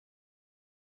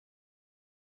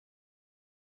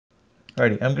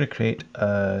Alrighty, I'm going to create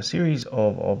a series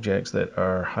of objects that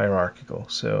are hierarchical.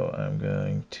 So I'm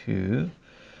going to,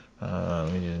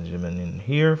 let me just zoom in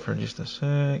here for just a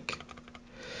sec.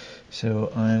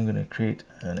 So I'm going to create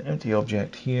an empty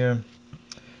object here,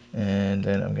 and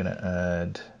then I'm going to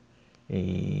add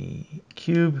a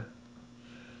cube,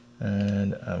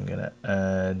 and I'm going to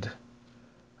add,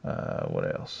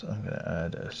 what else? I'm going to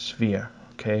add a sphere.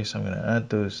 Okay, so I'm going to add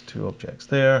those two objects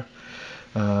there.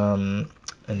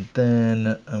 And then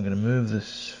I'm going to move the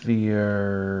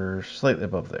sphere slightly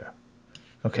above there.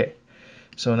 Okay,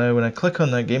 so now when I click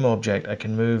on that game object, I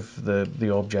can move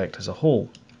the object as a whole.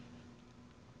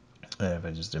 If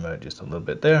I just zoom out just a little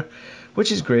bit there, which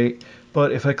is great.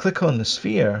 But if I click on the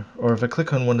sphere, or if I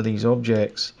click on one of these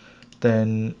objects,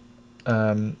 then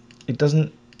it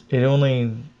doesn't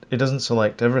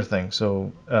select everything.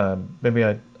 So maybe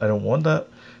I don't want that.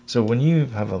 So when you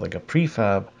have like a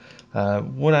prefab,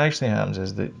 what actually happens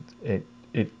is that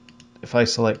if I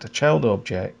select a child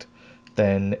object,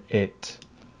 then it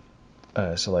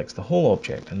selects the whole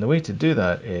object. And the way to do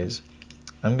that is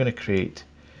I'm going to create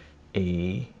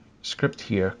a script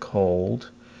here called,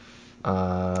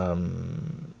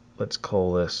 let's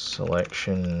call this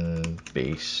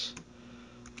SelectionBase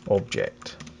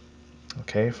object.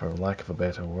 Okay, for lack of a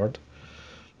better word.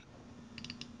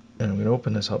 And I'm going to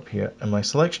open this up here, and my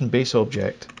SelectionBase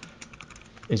object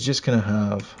is just going to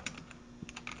have,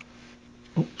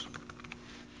 oops,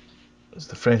 it's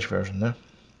the French version there,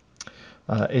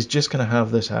 is just going to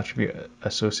have this attribute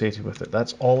associated with it.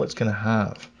 That's all it's going to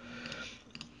have.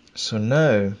 So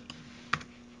now,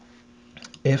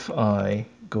 if I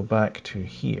go back to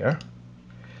here,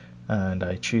 and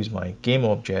I choose my game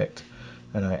object,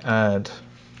 and I add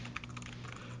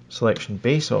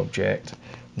SelectionBase object,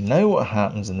 now what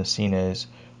happens in the scene is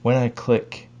when I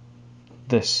click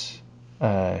this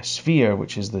sphere,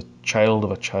 which is the child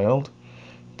of a child,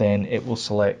 then it will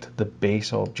select the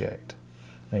base object.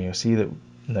 Now you'll see that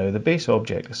now the base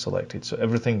object is selected, so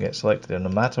everything gets selected, and no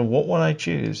matter what one I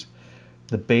choose,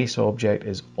 the base object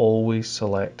is always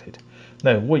selected.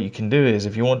 Now what you can do is,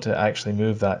 if you want to actually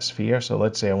move that sphere, so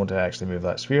let's say I want to actually move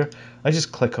that sphere, I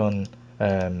just click on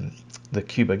the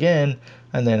cube again,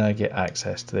 and then I get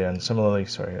access to there. And similarly,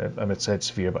 sorry, I said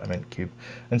sphere, but I meant cube.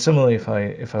 And similarly, if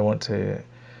I want to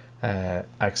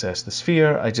access the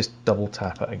sphere, I just double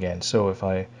tap it again. So if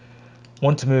I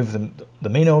want to move the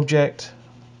main object,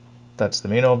 that's the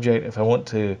main object. If I want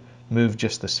to move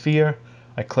just the sphere,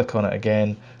 I click on it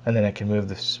again, and then I can move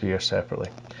the sphere separately.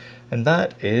 And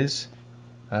that is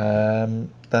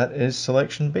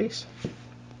SelectionBase.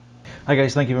 Hi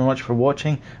guys, thank you very much for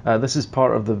watching. This is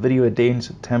part of the Video a Day in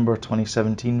September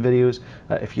 2017 videos.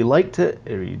 If you liked it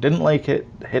or you didn't like it,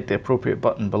 hit the appropriate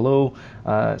button below.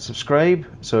 Subscribe,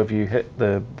 so if you hit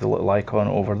the little icon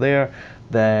over there,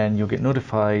 then you'll get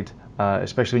notified,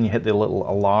 especially when you hit the little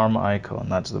alarm icon.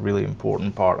 That's the really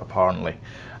important part, apparently.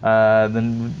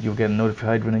 Then you'll get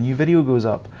notified when a new video goes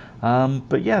up.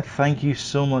 But yeah, thank you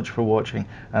so much for watching,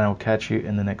 and I'll catch you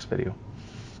in the next video.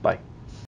 Bye.